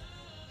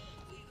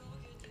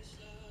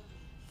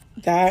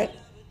 That,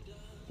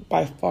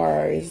 by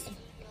far, is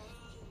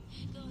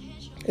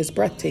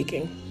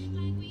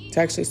breathtaking to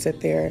actually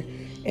sit there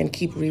and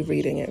keep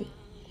rereading it.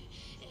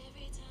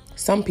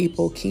 Some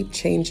people keep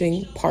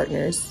changing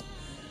partners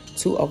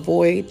to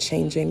avoid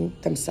changing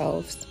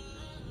themselves.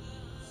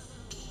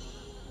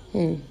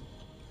 When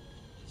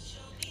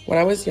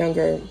I was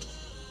younger,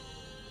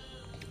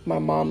 my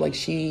mom,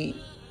 she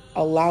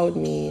allowed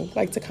me,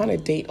 to kind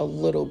of date a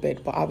little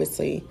bit, but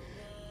obviously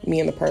me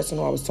and the person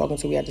who I was talking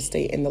to, we had to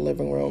stay in the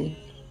living room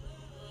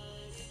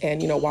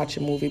and, watch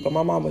a movie. But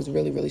my mom was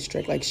really, really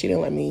strict. She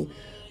didn't let me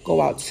go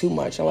out too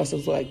much unless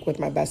it was with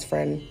my best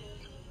friend.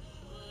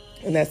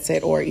 And that's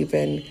it. Or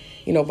even,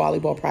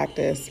 volleyball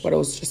practice. But it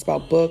was just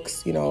about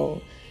books,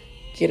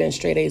 getting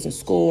straight A's in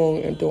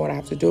school and doing what I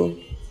have to do.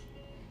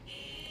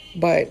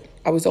 But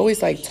I was always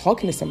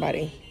talking to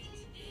somebody.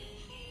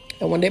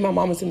 And one day my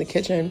mom was in the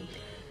kitchen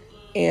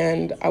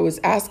and I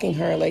was asking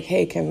her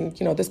hey, can,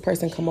 this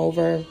person come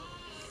over?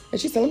 And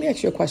she said, let me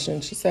ask you a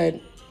question. She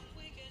said,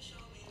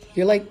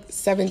 you're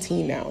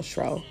 17 now,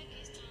 Shrell.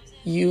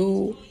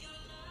 You're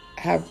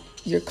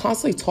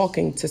constantly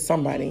talking to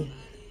somebody.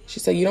 She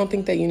said, you don't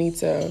think that you need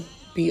to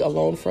be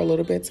alone for a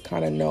little bit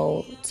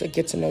to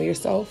get to know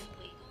yourself?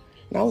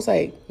 And I was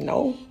like,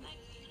 no.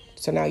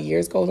 So now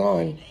years goes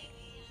on.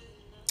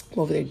 I'm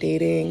over there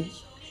dating,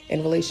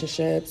 in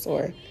relationships,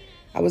 or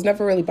I was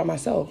never really by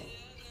myself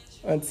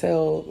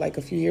until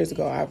a few years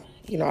ago.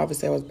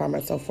 Obviously I was by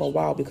myself for a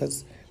while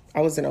because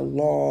I was in a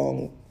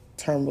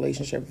long-term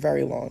relationship,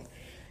 very long.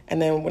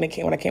 And then when I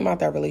came out of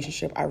that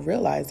relationship, I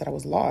realized that I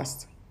was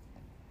lost.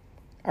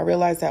 I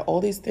realized that all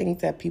these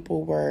things that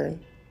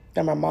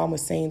that my mom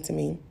was saying to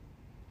me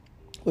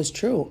was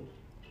true.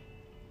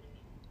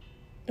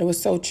 It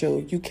was so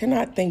true. You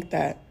cannot think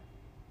that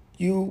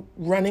you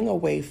running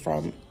away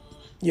from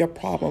your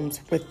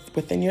problems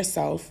within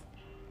yourself,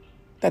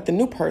 that the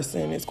new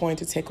person is going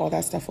to take all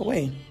that stuff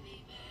away.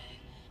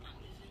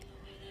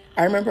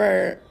 I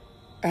remember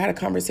I had a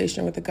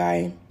conversation with a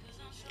guy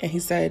and he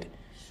said,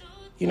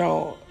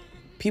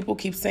 people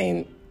keep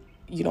saying,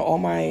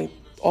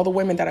 all the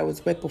women that I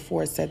was with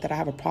before said that I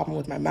have a problem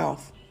with my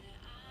mouth.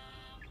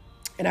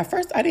 And at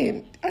first I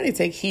didn't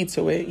take heed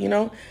to it,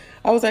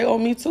 I was like, oh,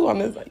 me too. I'm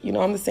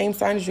the same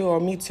sign as you, or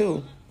me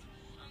too.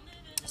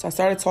 So I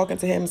started talking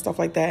to him and stuff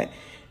like that.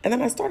 And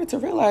then I started to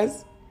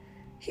realize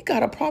he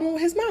got a problem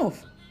with his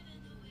mouth.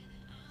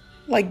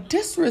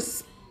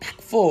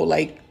 Disrespectful,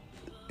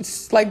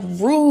 it's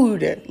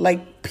rude,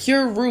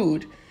 pure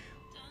rude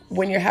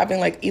when you're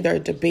having either a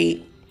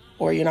debate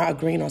or you're not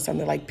agreeing on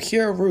something,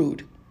 pure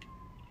rude.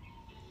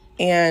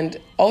 And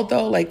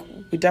although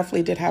we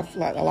definitely did have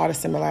a lot of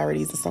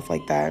similarities and stuff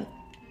like that,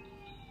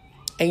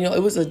 and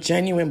it was a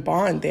genuine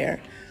bond there.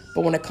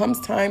 But when it comes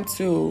time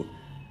to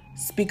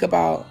speak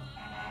about,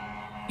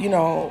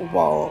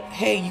 well,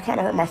 hey, you kind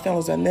of hurt my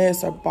feelings on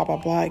this or blah, blah,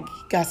 blah, he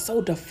got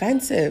so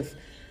defensive.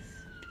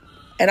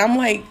 And I'm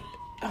like,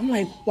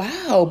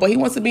 wow, but he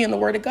wants to be in the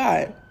Word of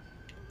God.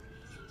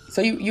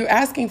 So you're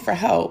asking for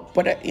help,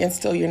 and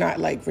still you're not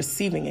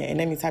receiving it in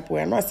any type of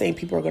way. I'm not saying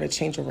people are going to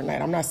change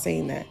overnight. I'm not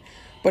saying that.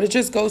 But it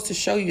just goes to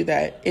show you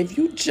that if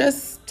you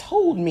just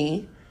told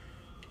me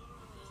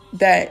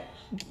that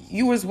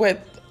you was with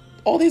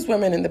all these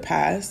women in the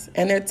past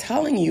and they're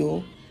telling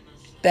you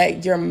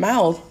that your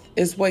mouth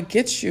is what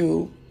gets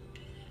you,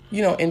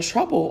 in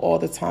trouble all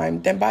the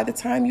time, then by the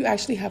time you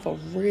actually have a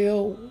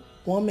real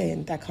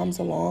woman that comes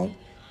along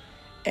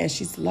and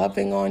she's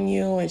loving on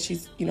you and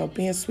she's,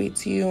 being sweet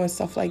to you and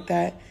stuff like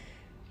that,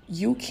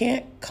 you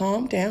can't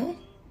calm down.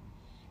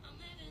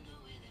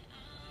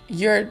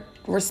 Your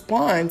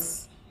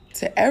response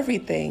to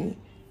everything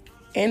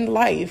in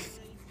life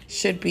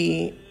should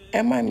be,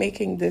 am I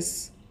making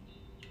this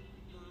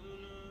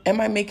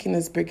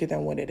bigger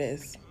than what it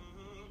is?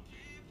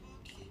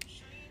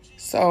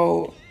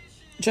 So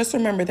just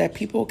remember that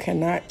people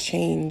cannot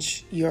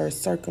change your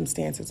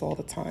circumstances all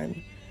the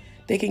time.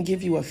 They can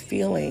give you a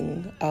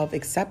feeling of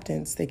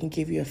acceptance. They can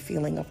give you a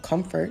feeling of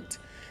comfort.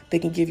 They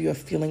can give you a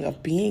feeling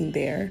of being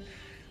there.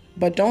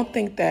 But don't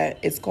think that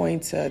it's going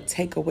to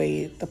take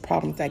away the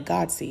problems that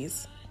God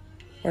sees.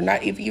 Or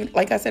not, if you,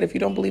 like I said, if you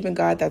don't believe in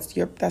God,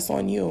 that's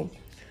on you.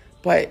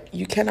 But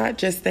you cannot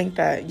just think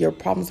that your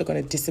problems are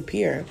going to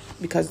disappear,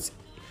 because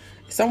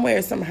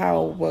somewhere,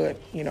 somehow, what's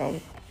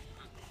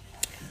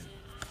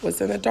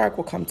in the dark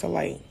will come to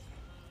light.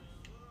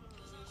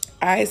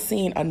 I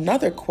seen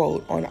another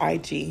quote on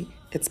IG.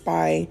 It's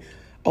by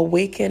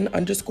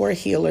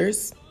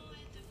awaken_healers.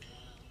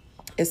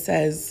 It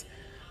says,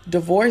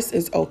 divorce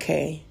is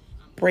okay.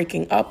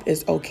 Breaking up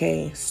is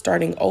okay.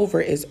 Starting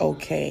over is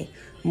okay.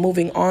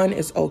 Moving on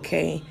is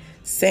okay.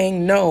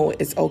 Saying no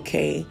is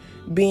okay.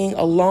 Being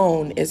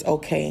alone is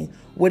okay.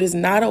 What is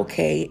not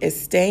okay is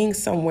staying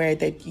somewhere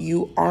that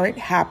you aren't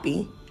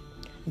happy,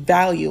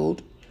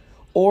 valued,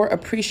 or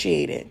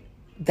appreciated.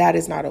 That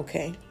is not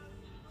okay.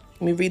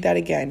 Let me read that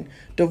again.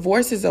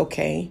 Divorce is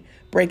okay.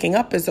 Breaking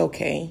up is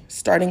okay.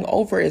 Starting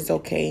over is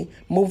okay.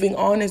 Moving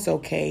on is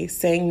okay.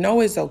 Saying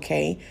no is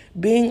okay.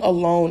 Being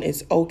alone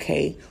is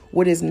okay.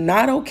 What is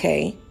not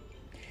okay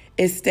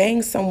is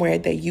staying somewhere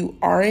that you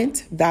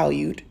aren't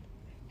valued,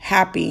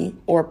 happy,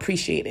 or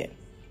appreciated.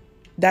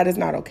 That is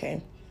not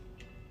okay.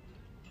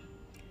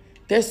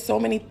 There's so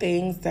many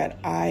things that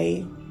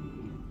I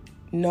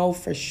know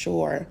for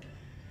sure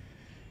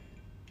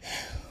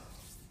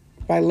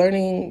by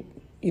learning,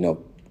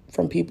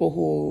 from people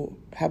who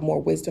have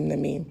more wisdom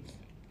than me,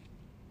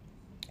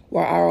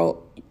 where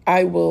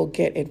I will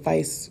get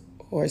advice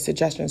or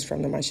suggestions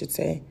from them, I should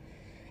say,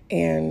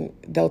 and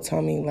they'll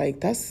tell me, like,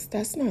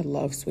 that's not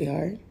love,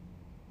 sweetheart.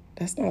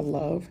 That's not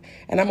love.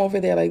 And I'm over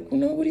there like,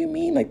 no, what do you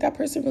mean? Like, that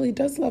person really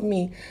does love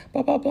me,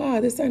 blah, blah, blah,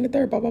 this, that, and the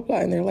third, blah, blah, blah.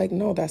 And they're like,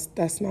 no,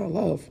 that's not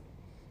love.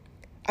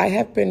 I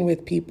have been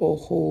with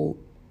people who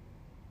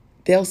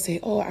they'll say,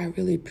 oh, I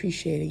really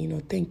appreciate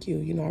it. Thank you.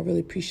 I really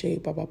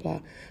appreciate blah, blah,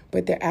 blah.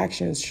 But their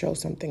actions show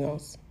something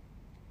else.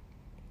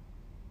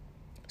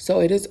 So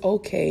it is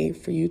okay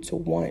for you to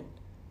want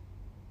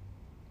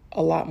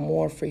a lot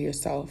more for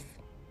yourself.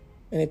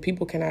 And if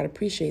people cannot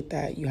appreciate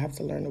that, you have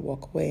to learn to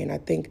walk away. And I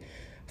think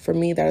for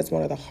me, that is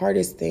one of the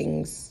hardest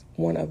things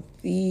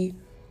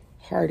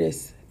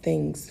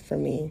for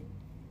me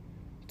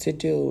to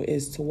do,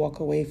 is to walk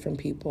away from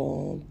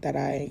people that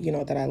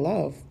I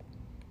love.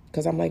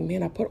 Because I'm like,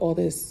 man,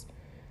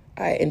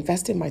 I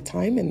invested my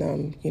time in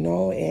them,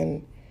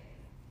 and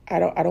I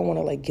don't want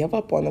to like give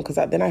up on them, because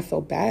then I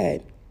feel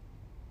bad.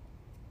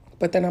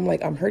 But then I'm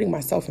like, I'm hurting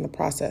myself in the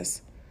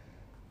process.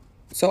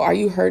 So are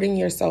you hurting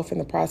yourself in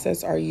the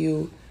process? Are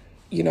you,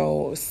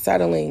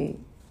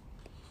 settling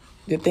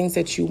the things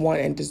that you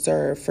want and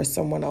deserve for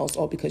someone else,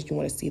 all because you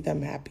want to see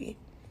them happy?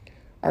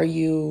 Are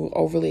you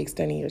overly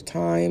extending your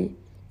time?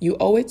 You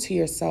owe it to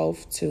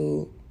yourself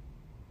to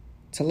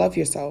love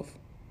yourself,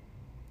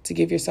 to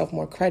give yourself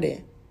more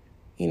credit,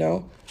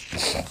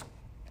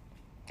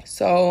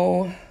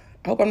 So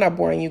I hope I'm not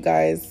boring you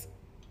guys.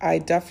 I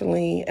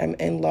definitely am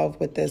in love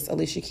with this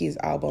Alicia Keys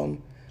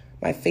album.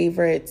 My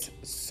favorite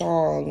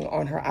song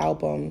on her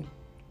album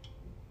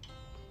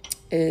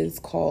is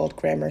called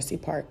Gramercy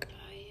Park.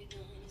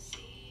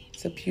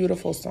 It's a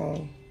beautiful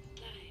song.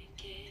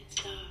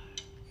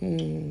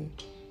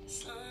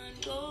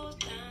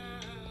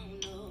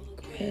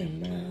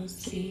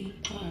 Gramercy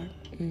Park.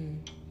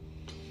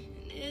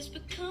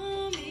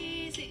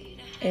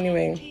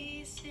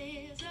 Anyway,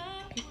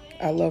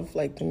 I love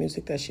like the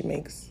music that she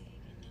makes.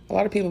 A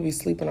lot of people be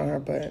sleeping on her,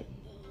 but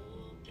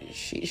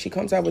she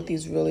comes out with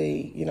these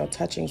really,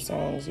 touching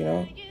songs,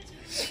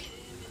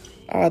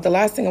 The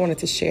last thing I wanted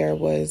to share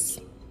was,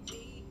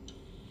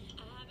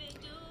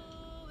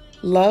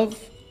 love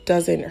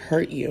doesn't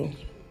hurt you.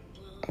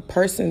 A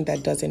person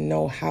that doesn't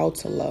know how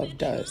to love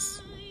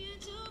does.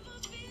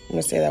 I'm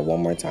going to say that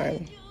one more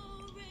time.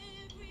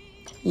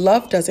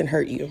 Love doesn't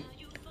hurt you.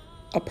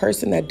 A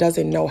person that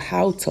doesn't know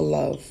how to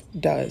love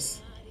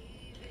does.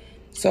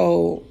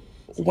 So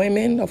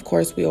women, of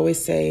course, we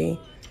always say,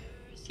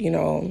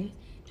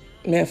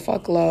 man,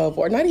 fuck love.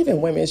 Or not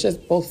even women, it's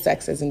just both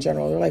sexes in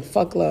general. They're like,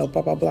 fuck love,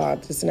 blah, blah, blah,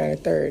 this and that and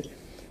the third.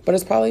 But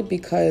it's probably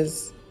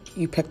because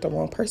you picked the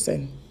wrong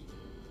person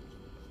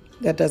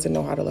that doesn't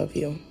know how to love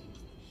you.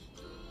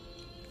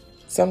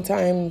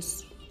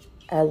 Sometimes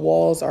our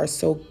walls are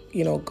so,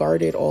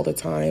 guarded all the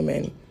time,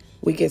 and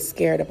we get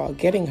scared about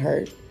getting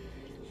hurt,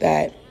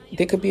 that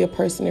there could be a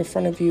person in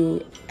front of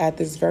you at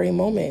this very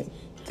moment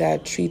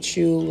that treats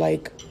you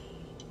like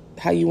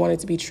how you want it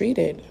to be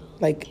treated,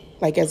 like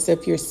as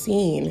if you're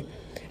seen,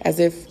 as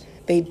if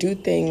they do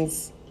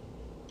things,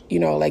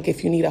 like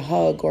if you need a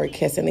hug or a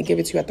kiss and they give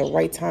it to you at the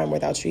right time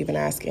without you even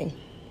asking.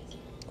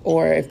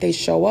 Or if they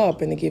show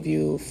up and they give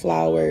you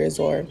flowers,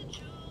 or,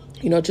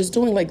 just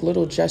doing like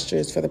little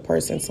gestures for the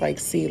person to like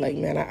see, like,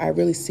 man, I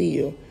really see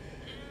you.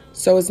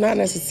 So it's not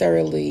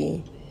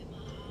necessarily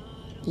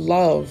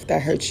love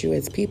that hurts you,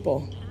 it's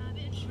people.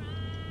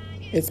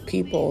 It's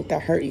people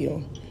that hurt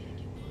you.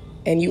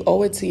 And you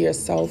owe it to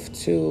yourself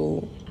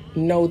to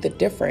know the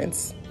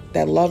difference,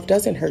 that love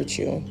doesn't hurt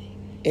you.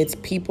 It's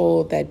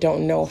people that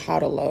don't know how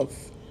to love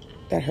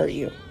that hurt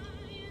you.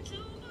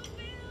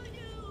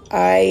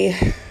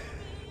 I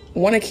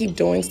want to keep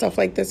doing stuff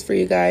like this for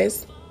you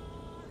guys.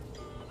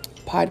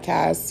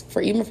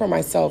 Podcasts, even for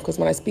myself, because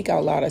when I speak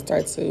out loud, I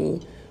start to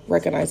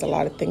recognize a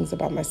lot of things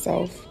about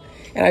myself.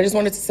 And I just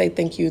wanted to say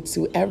thank you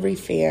to every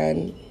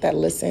fan that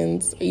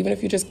listens. Even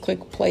if you just click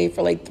play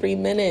for like 3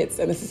 minutes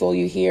and this is all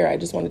you hear, I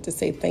just wanted to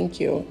say thank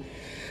you.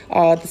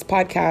 This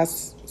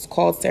podcast is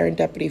called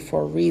Serendipity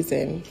for a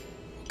reason,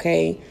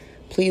 okay?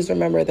 Please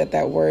remember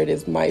that word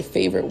is my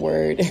favorite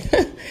word.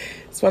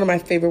 It's one of my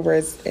favorite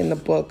words in the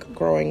book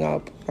growing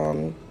up.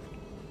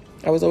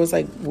 I was always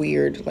like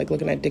weird, like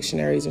looking at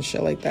dictionaries and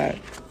shit like that.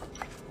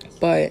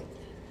 But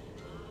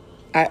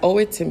I owe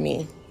it to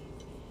me.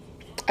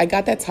 I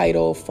got that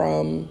title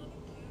from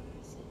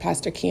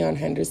Pastor Keon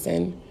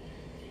Henderson.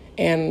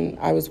 And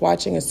I was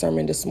watching a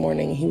sermon this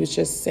morning. He was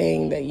just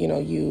saying that,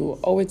 you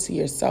owe it to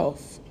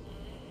yourself,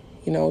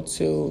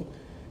 to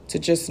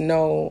just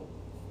know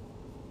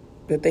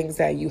the things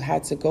that you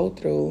had to go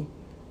through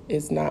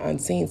is not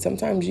unseen.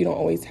 Sometimes you don't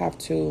always have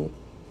to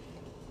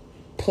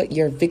put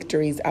your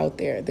victories out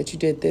there, that you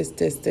did this,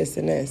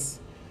 and this.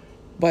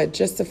 But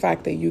just the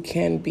fact that you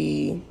can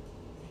be,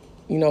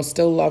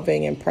 still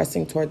loving and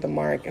pressing toward the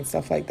mark and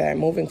stuff like that,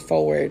 moving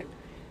forward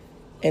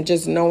and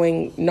just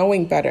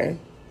knowing better.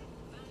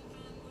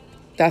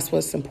 That's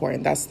what's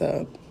important. That's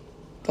the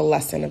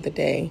lesson of the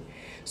day.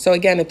 So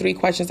again, the 3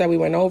 questions that we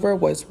went over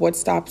was, what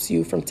stops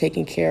you from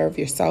taking care of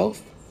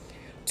yourself?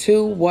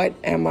 2, why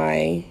am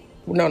I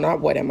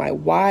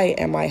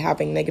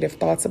having negative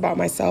thoughts about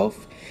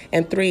myself?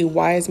 And 3,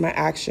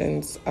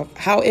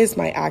 how is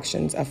my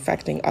actions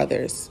affecting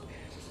others?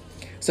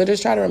 So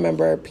just try to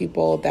remember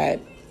people that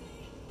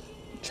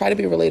try to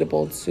be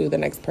relatable to the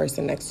next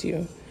person next to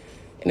you.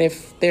 And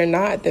if they're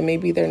not, then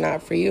maybe they're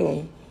not for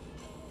you.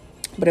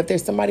 But if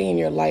there's somebody in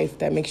your life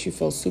that makes you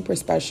feel super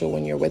special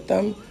when you're with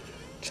them,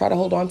 try to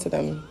hold on to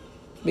them,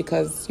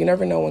 because you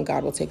never know when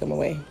God will take them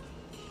away.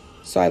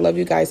 So I love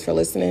you guys for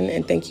listening,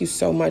 and thank you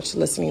so much for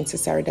listening to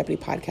Serendipity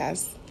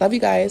Podcast. Love you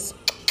guys.